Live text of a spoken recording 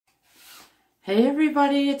Hey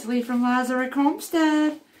everybody, it's Lee from Lazarus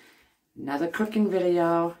Homestead. Another cooking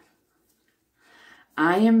video.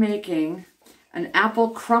 I am making an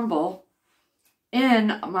apple crumble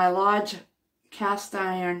in my large cast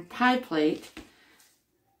iron pie plate.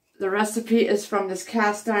 The recipe is from this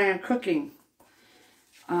cast iron cooking.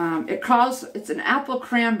 It's an apple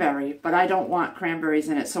cranberry, but I don't want cranberries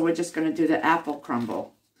in it, so we're just going to do the apple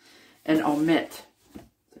crumble and omit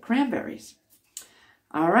the cranberries.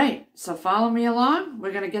 Alright, so follow me along.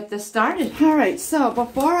 We're going to get this started. Alright, so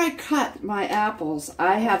before I cut my apples,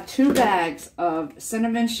 I have 2 bags of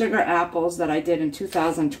cinnamon sugar apples that I did in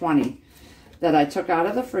 2020 that I took out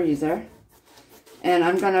of the freezer. And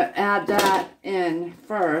I'm going to add that in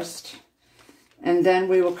first. And then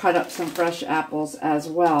we will cut up some fresh apples as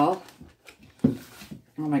well. Oh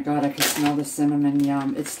my god, I can smell the cinnamon,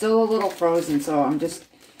 yum. It's still a little frozen, so I'm just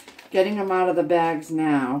getting them out of the bags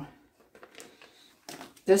now.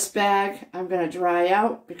 This bag I'm going to dry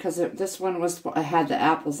out because this one had the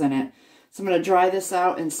apples in it. So I'm going to dry this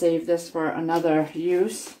out and save this for another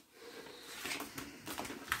use.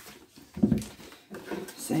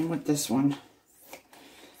 Same with this one.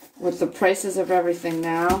 With the prices of everything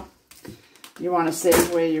now, you want to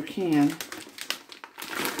save where you can.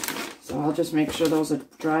 So I'll just make sure those are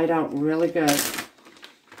dried out really good.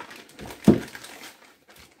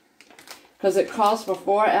 Because it calls for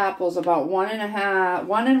 4 apples, about 1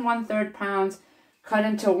 1/3 pounds, cut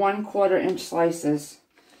into 1/4 inch slices.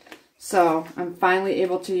 So I'm finally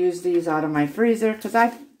able to use these out of my freezer because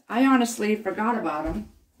I honestly forgot about them.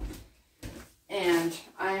 And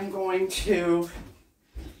I am going to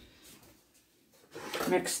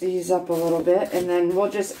mix these up a little bit, and then we'll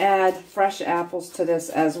just add fresh apples to this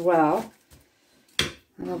as well.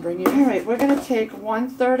 And I'll bring you. All right, we're going to take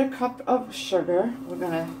 1/3 cup of sugar. We're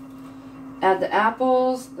going to add the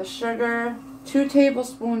apples, the sugar, 2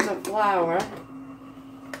 tablespoons of flour.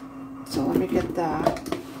 So let me get that.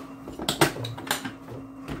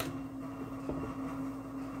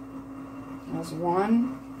 That's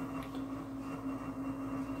 1,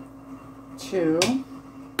 2.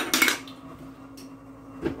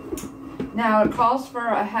 Now it calls for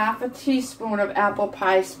a 1/2 teaspoon of apple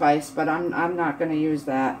pie spice, but I'm not going to use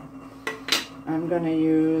that. I'm going to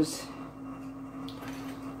use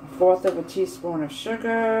 1/4 teaspoon of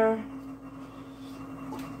sugar.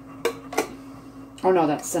 Oh no,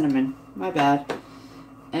 that's cinnamon. My bad.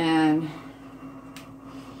 And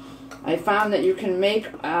I found that you can make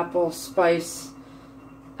apple pie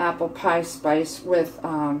spice with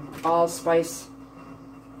allspice.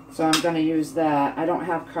 So I'm going to use that. I don't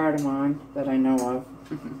have cardamom that I know of.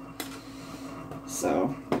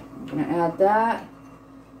 So I'm going to add that.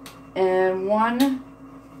 And 1/8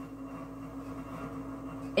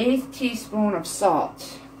 teaspoon of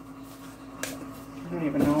salt. I don't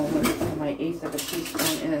even know what my 1/8 of a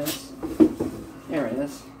teaspoon is. There it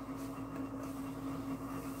is.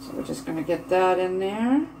 So we're just going to get that in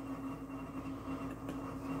there.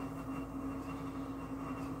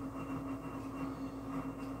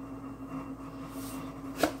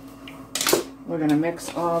 We're going to mix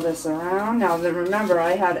all this around. Now remember,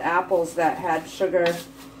 I had apples that had sugar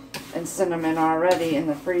and cinnamon already in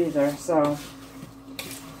the freezer, so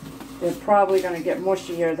they're probably going to get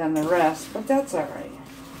mushier than the rest, but that's alright.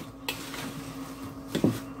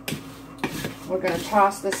 We're going to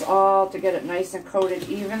toss this all to get it nice and coated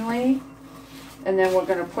evenly, and then we're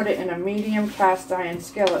going to put it in a medium cast iron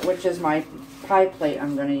skillet, which is my pie plate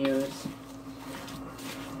I'm going to use.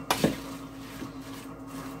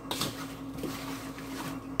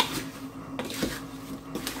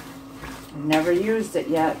 I've never used it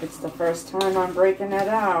yet. It's the first time I'm breaking it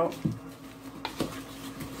out.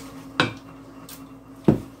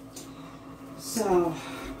 So,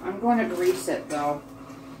 I'm going to grease it though.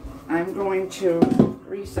 I'm going to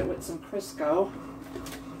grease it with some Crisco.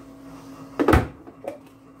 So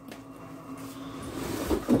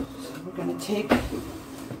we're going to take,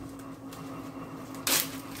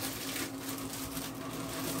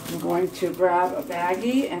 I'm going to grab a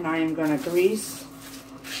baggie and I am going to grease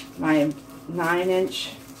my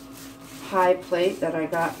 9-inch pie plate that I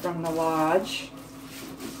got from the lodge.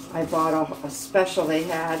 I bought a special they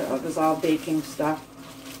had. It was all baking stuff.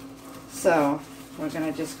 So we're going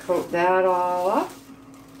to just coat that all up.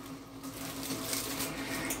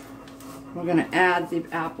 We're going to add the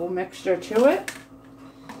apple mixture to it.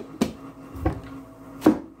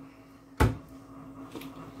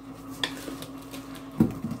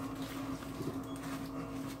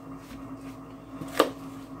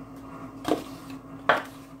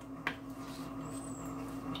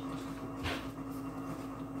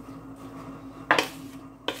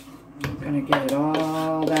 Going to get it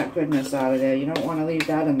all that that goodness out of there. You don't want to leave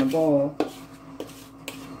that in the bowl.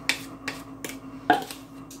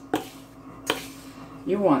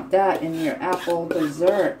 You want that in your apple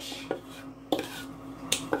dessert.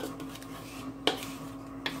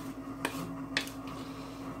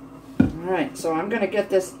 Alright, so I'm going to get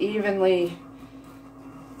this evenly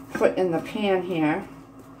put in the pan here.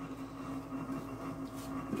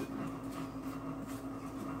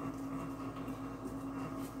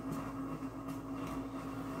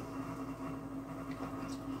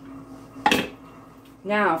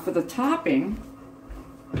 Now for the topping,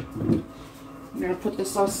 I'm going to put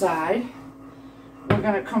this aside. We're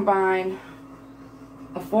going to combine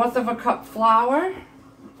 1/4 cup flour,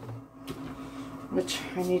 which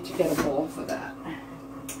I need to get a bowl for that.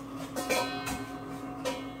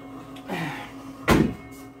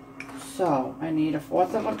 So I need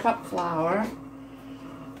 1/4 cup flour.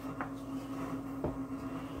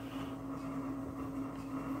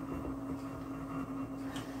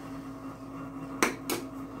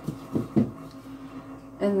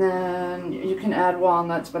 And then you can add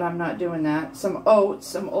walnuts, but I'm not doing that. Some oats,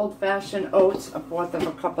 some old-fashioned oats,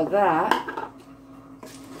 1/4 cup of that.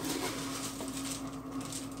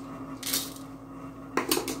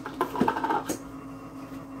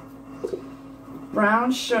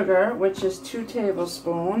 Brown sugar, which is 2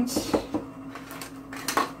 tablespoons.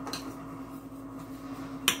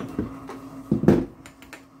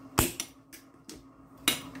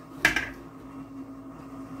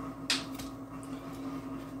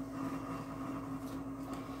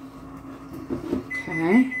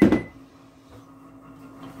 Okay.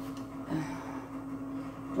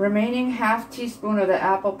 Remaining 1/2 teaspoon of the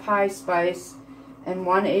apple pie spice and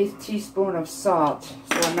 1/8 teaspoon of salt.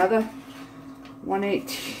 So another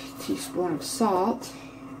 1/8 teaspoon of salt.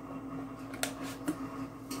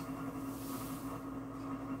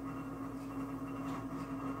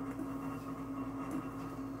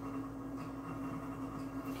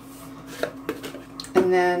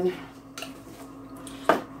 And then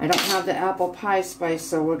I don't have the apple pie spice,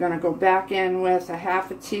 so we're going to go back in with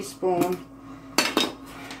 1/2 teaspoon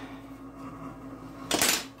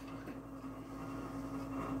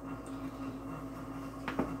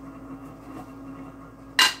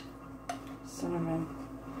cinnamon.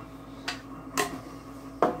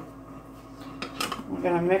 We're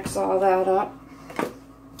going to mix all that up.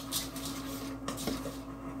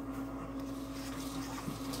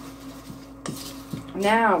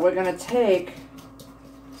 Now we're going to take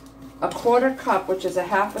 1/4 cup, which is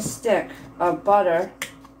 1/2 stick of butter.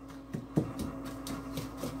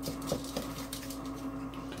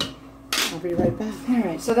 I'll be right back.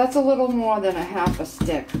 Alright, so that's a little more than 1/2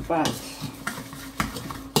 stick, but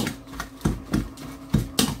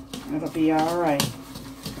it'll be alright.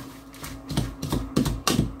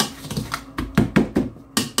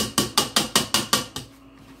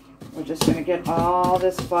 We're just going to get all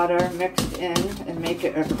this butter mixed in and make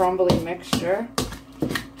it a crumbly mixture.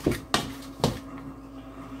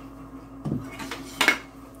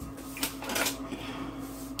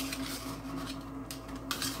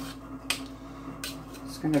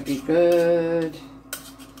 It's going to be good.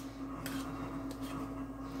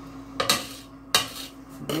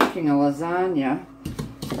 I'm making a lasagna,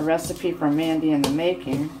 a recipe from Mandy in the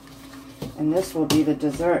Making, and this will be the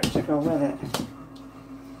dessert to go with it.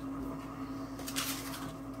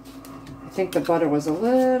 I think the butter was a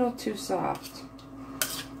little too soft,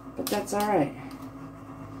 but that's all right.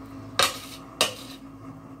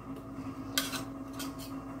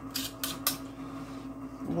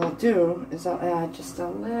 What I'll do is I'll add just a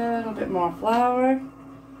little bit more flour.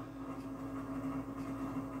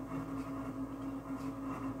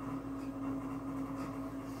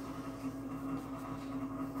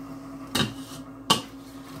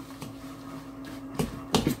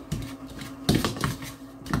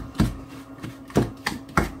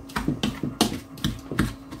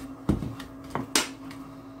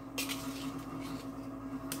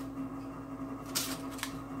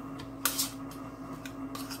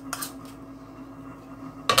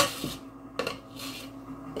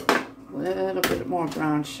 A little bit more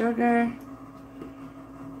brown sugar.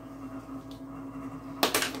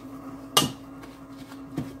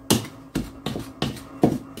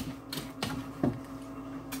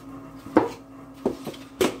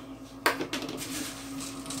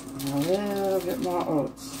 And a little bit more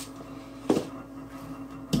oats.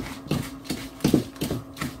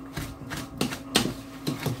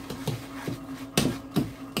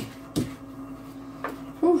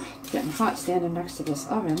 Whew, it's getting hot standing next to this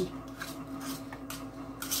oven.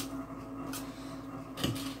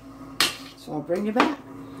 So I'll bring you back.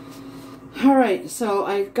 All right, so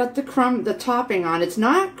I got the topping on. It's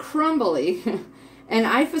not crumbly, and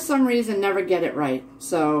I, for some reason, never get it right.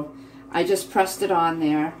 So I just pressed it on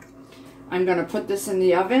there. I'm going to put this in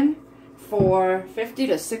the oven for 50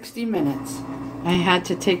 to 60 minutes. I had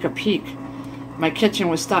to take a peek. My kitchen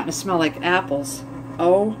was starting to smell like apples.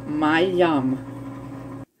 Oh my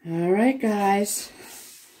yum. All right, guys.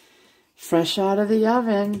 Fresh out of the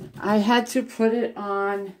oven. I had to put it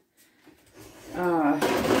on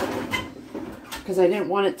because I didn't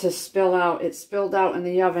want it to spill out. It spilled out in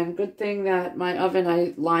the oven. Good thing that my oven,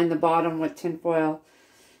 I lined the bottom with tin foil.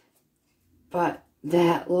 But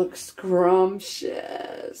that looks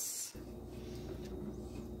scrumptious.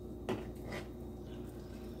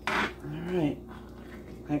 All right.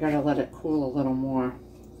 I gotta let it cool a little more.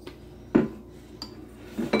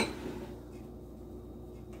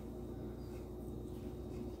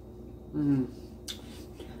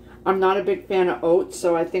 I'm not a big fan of oats,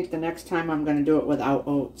 so I think the next time I'm going to do it without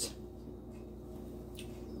oats.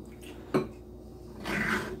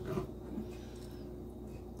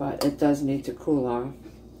 But it does need to cool off.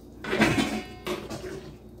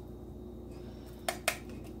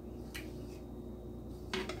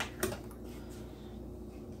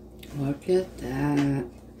 Look at that.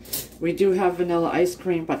 We do have vanilla ice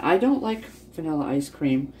cream, but I don't like vanilla ice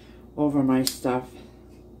cream over my stuff.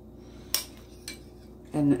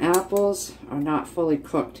 And the apples are not fully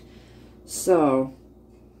cooked. So,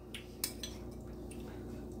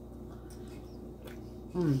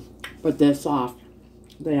 but they're soft.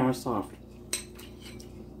 They are soft.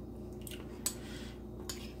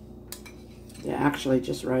 They're actually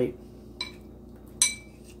just right.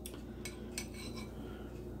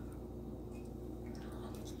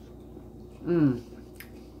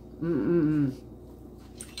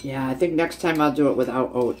 Yeah, I think next time I'll do it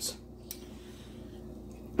without oats.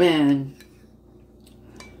 And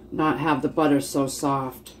not have the butter so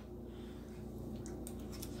soft.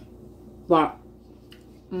 But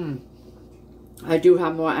I do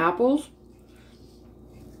have more apples,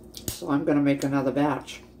 so I'm going to make another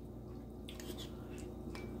batch.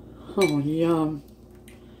 Oh, yum.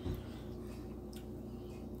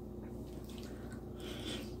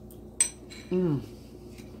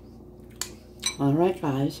 All right,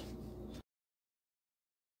 guys.